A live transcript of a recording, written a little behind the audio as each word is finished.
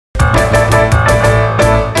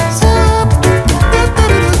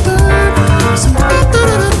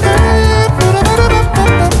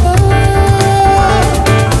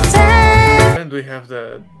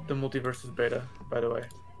MultiVersus beta, by the way?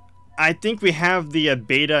 I think we have the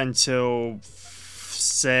beta until,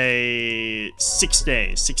 say, 6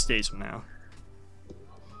 days. 6 days from now.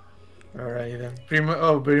 Alright then.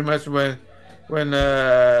 Pretty much when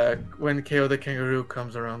KO the Kangaroo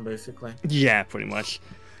comes around, basically. Yeah, pretty much.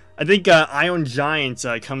 I think Iron Giant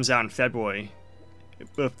comes out in February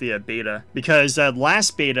with the beta, because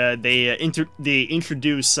last beta they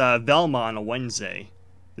introduced Velma on a Wednesday.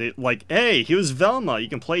 They like, hey, here's Velma. You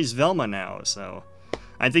can play as Velma now. So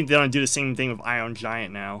I think they're gonna do the same thing with Iron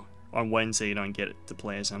Giant now. On Wednesday, you don't get it to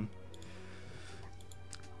play as him.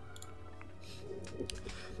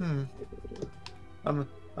 I'm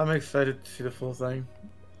excited to see the full thing.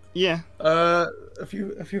 Yeah. A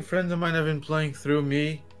few friends of mine have been playing through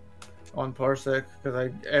me on Parsec,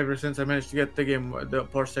 because ever since I managed to get the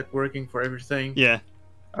Parsec working for everything. Yeah.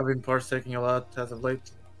 I've been Parsecing a lot as of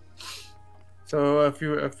late. So a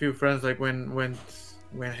few friends like went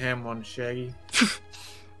ham on Shaggy.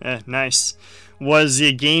 Yeah, nice. Was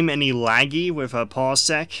the game any laggy with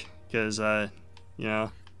Parsec? Because you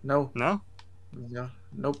know. No. No. Yeah.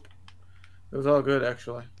 Nope. It was all good,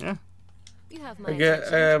 actually. Yeah. You have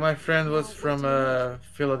my my friend was from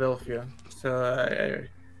Philadelphia, so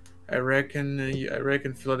I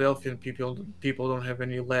reckon Philadelphian people don't have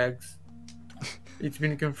any lags. It's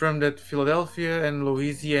been confirmed that Philadelphia and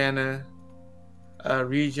Louisiana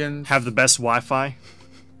regions have the best Wi-Fi.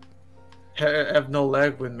 Have no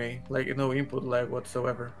lag with me, like no input lag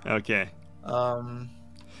whatsoever. Okay. Oh,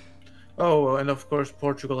 and of course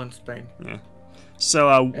Portugal and Spain. Yeah.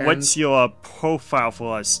 So, what's your profile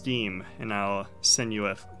for Steam? And I'll send you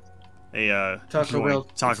a Taco Bell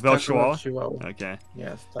Chihuahua? Chihuahua. Okay.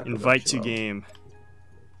 Yes. Invite to game.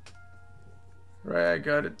 Right, I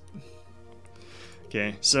got it.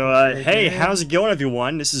 Okay. So, hey, how's it going,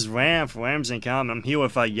 everyone? This is Ram from RamsTheNameCom. I'm here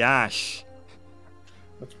with Yash.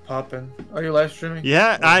 What's poppin'? Are you live streaming?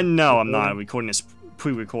 Yeah, I know I'm not recording this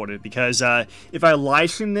pre-recorded, because if I live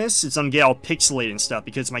stream this, it's gonna get all pixelated and stuff,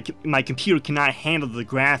 because my computer cannot handle the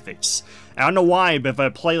graphics. I don't know why, but if I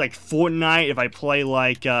play like Fortnite, if I play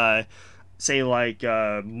like say like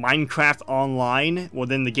Minecraft online, well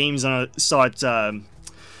then the game's gonna start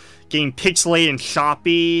getting pixelated and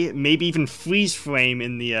choppy, maybe even freeze frame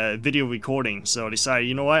in the video recording. So I decided,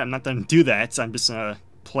 you know what, I'm not gonna do that. So I'm just gonna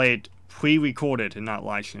play it pre-recorded and not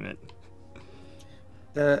live stream it.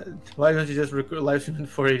 Why don't you just record live stream in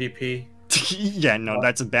 480p? Yeah, no,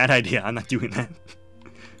 that's a bad idea. I'm not doing that.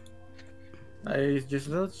 I just a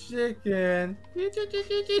little chicken.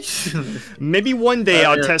 Maybe one day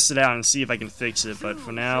I'll test it out and see if I can fix it, but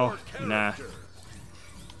for now, nah.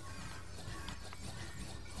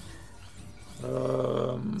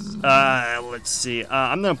 Let's see.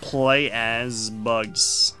 I'm gonna play as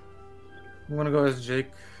Bugs. I'm gonna go as Jake.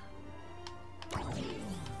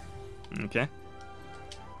 Okay.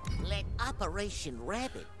 Let Operation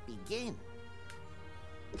Rabbit begin.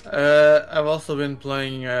 I've also been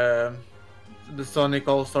playing the Sonic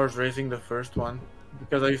All-Stars Racing, the first one,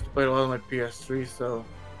 because I used to play it a lot on my PS3, so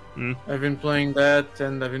I've been playing that,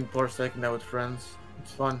 and I've been Parsecing that with friends.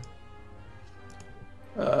 It's fun.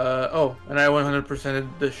 Oh, and I 100%ed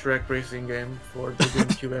the Shrek racing game for the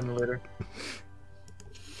GameCube emulator.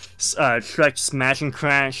 Shrek Smash and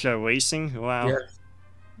Crash Racing? Wow. Yes.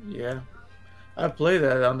 Yeah. I played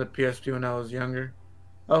that on the PSP when I was younger.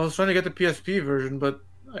 I was trying to get the PSP version, but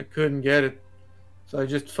I couldn't get it. So I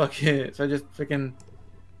just freaking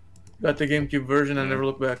got the GameCube version and never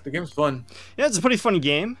looked back. The game's fun. Yeah, it's a pretty fun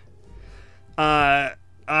game. I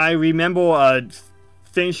remember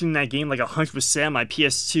finishing that game like 100% on my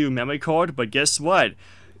PS2 memory card, but guess what?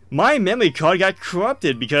 My memory card got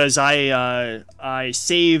corrupted because I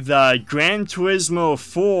saved Gran Turismo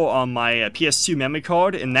 4 on my PS2 memory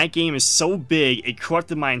card, and that game is so big it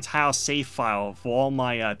corrupted my entire save file for all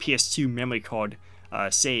my PS2 memory card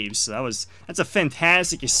saves. So that's a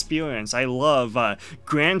fantastic experience. I love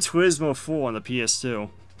Gran Turismo 4 on the PS2.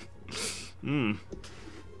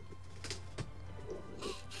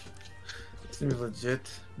 Seems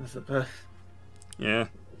legit. That's a bad. Yeah.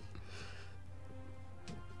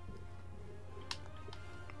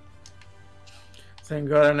 Thank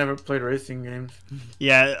God I never played racing games.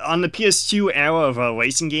 Yeah, on the PS2 era of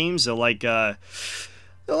racing games, they're like a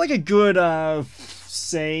good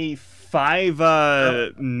say 5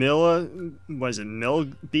 milli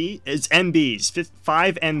it's MBs,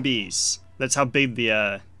 5 MBs. That's how big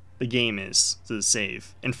the game is to the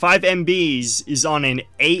save. And 5 MBs is on an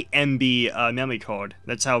 8 MB memory card.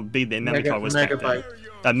 That's how big the memory card was back then.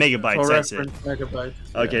 Megabytes, that's it. Megabytes.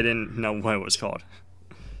 Okay, yeah. Didn't know what it was called.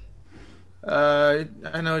 I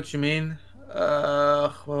know what you mean.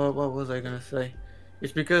 What was I gonna say?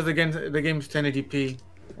 It's because the game's 1080p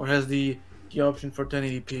or has the option for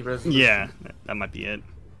 1080p resolution. Yeah, that might be it.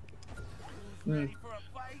 Mm.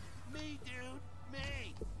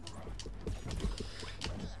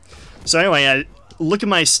 So anyway, look at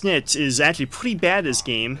my snit is actually pretty bad this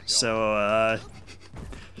game. So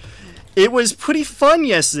it was pretty fun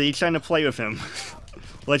yesterday trying to play with him.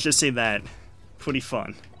 Let's just say that, pretty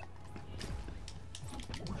fun.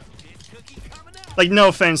 Like, no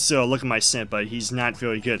offense to look at my snit, but he's not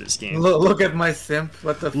very good at this game. Look at my simp.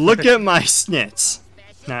 What the? Look at my snits.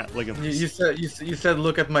 Not look at my. You said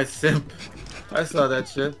look at my simp. I saw that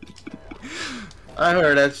shit. I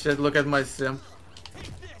heard that shit. Look at my simp.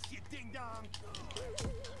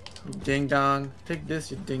 Ding dong. Take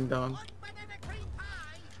this, you ding dong.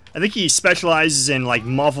 I think he specializes in like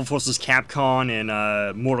Marvel vs. Capcom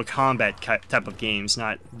and Mortal Kombat type of games,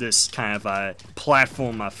 not this kind of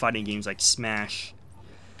platform fighting games like Smash.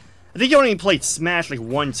 I think he only played Smash like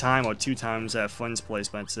 1 time or 2 times at a friend's place,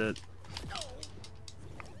 but that's it.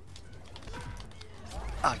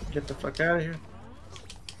 Ah, get the fuck out of here.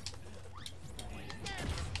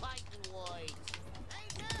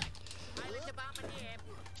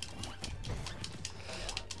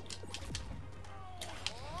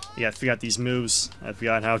 Yeah, I forgot these moves. I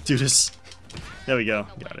forgot how to do this. There we go.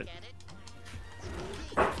 Got it.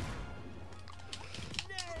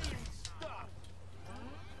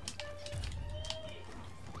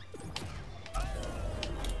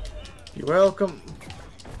 You're welcome.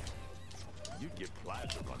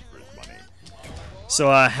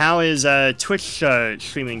 So, how is Twitch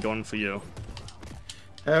streaming going for you?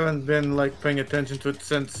 I haven't been like paying attention to it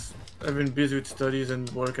since I've been busy with studies and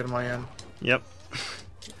work at my end. Yep.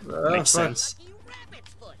 Makes sense.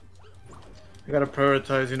 I gotta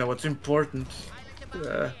prioritize, you know, what's important.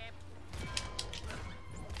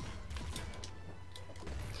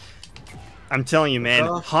 I'm telling you, man,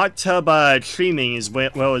 hot tub streaming is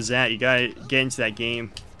well as that. You gotta get into that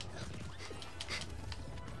game.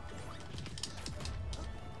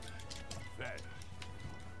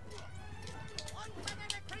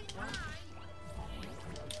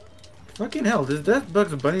 Fucking hell, did that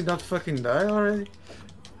Bugs Bunny not fucking die already?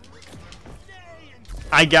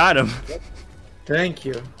 I got him. Thank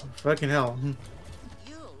you. Fucking hell.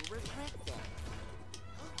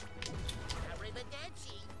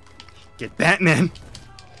 Get Batman.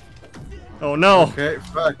 Oh no. Okay,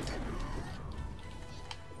 fuck.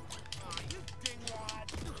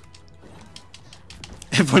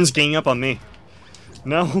 Everyone's ganging up on me.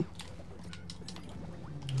 No.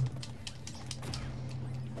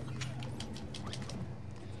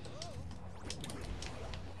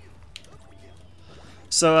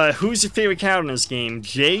 So, who's your favorite character in this game?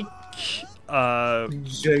 Jake?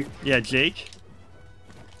 Jake. Yeah, Jake.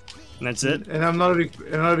 And that's it? And I'm not a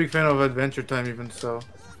big fan of Adventure Time even, so.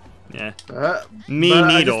 Yeah. Me neither.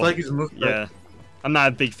 I just like his move. Yeah. I'm not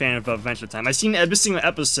a big fan of Adventure Time. I've seen every single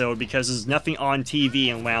episode because there's nothing on TV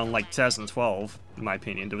in around like 2012, in my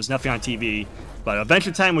opinion. There was nothing on TV. But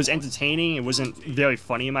Adventure Time was entertaining. It wasn't very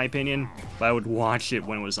funny in my opinion, but I would watch it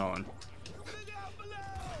when it was on.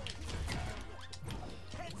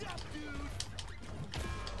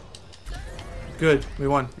 Good, we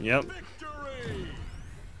won. Yep.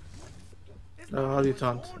 Oh, how do you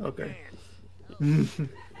taunt? Okay. And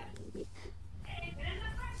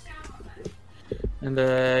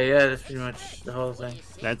yeah, that's pretty much the whole thing.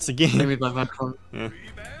 That's the game. Maybe by phone. Yeah.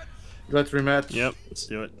 Let's rematch. Yep, let's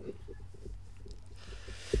do it.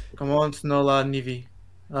 Come on, Snola Nivi.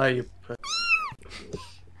 Ah, you.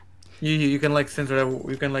 You can like censor that.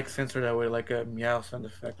 You can like censor that with like a meow sound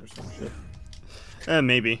effect or some shit.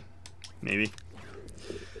 Maybe.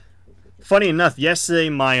 Funny enough, yesterday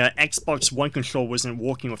my Xbox One controller wasn't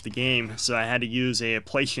working with the game, so I had to use a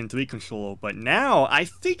PlayStation 3 controller. But now I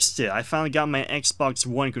fixed it. I finally got my Xbox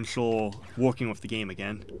One controller working with the game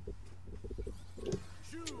again.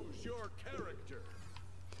 Choose your character.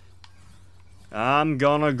 I'm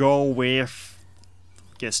gonna go with,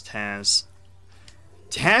 guess Taz.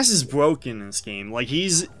 Taz is broken in this game. Like,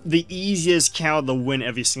 he's the easiest character to win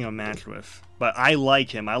every single match with. But I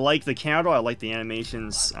like him. I like the character. I like the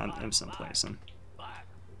animations. I'm just gonna play him.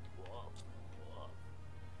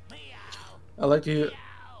 I like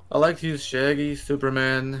to use Shaggy,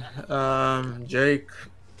 Superman, Jake,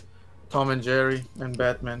 Tom and Jerry, and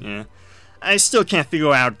Batman. Yeah. I still can't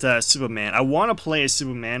figure out Superman. I want to play as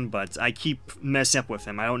Superman, but I keep messing up with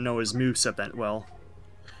him. I don't know his moveset that well.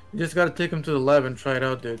 You just gotta take him to the lab and try it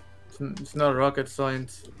out, dude. It's not rocket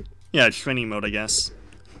science. Yeah, training mode, I guess.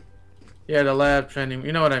 Yeah, the lab training.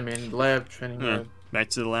 You know what I mean? Lab training mode. Back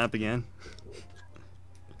to the lab again.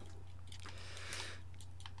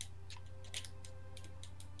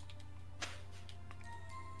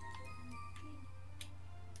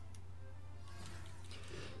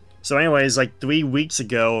 So anyways, like 3 weeks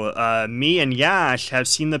ago, me and Yash have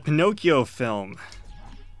seen the Pinocchio film.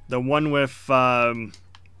 The one with, what's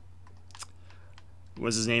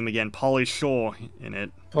his name again? Pauly Shore in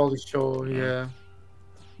it. Pauly Shore, yeah.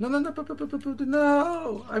 No,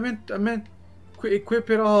 no! I meant, equip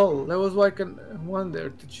it all. There was like one there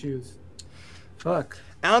to choose. Fuck.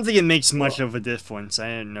 I don't think it makes much of a difference. I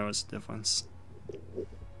didn't notice a difference.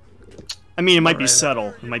 I mean, it might be subtle.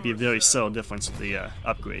 It might be a very subtle difference with the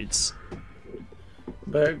upgrades.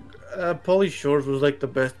 But Pauly Shore was like the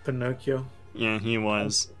best Pinocchio. Yeah, he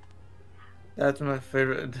was. That's my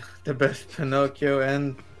favorite. The best Pinocchio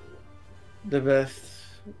and the best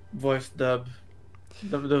voice dub.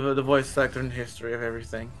 The voice actor in history of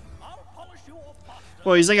everything.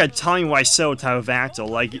 Well, he's like a Tommy Wiseau type of actor.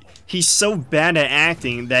 Like, he's so bad at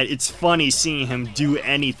acting that it's funny seeing him do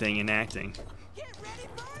anything in acting.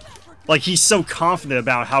 Like, he's so confident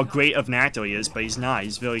about how great of an actor he is, but he's not.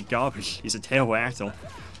 He's very garbage. He's a terrible actor.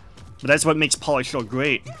 But that's what makes Pauly Shore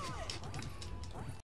great.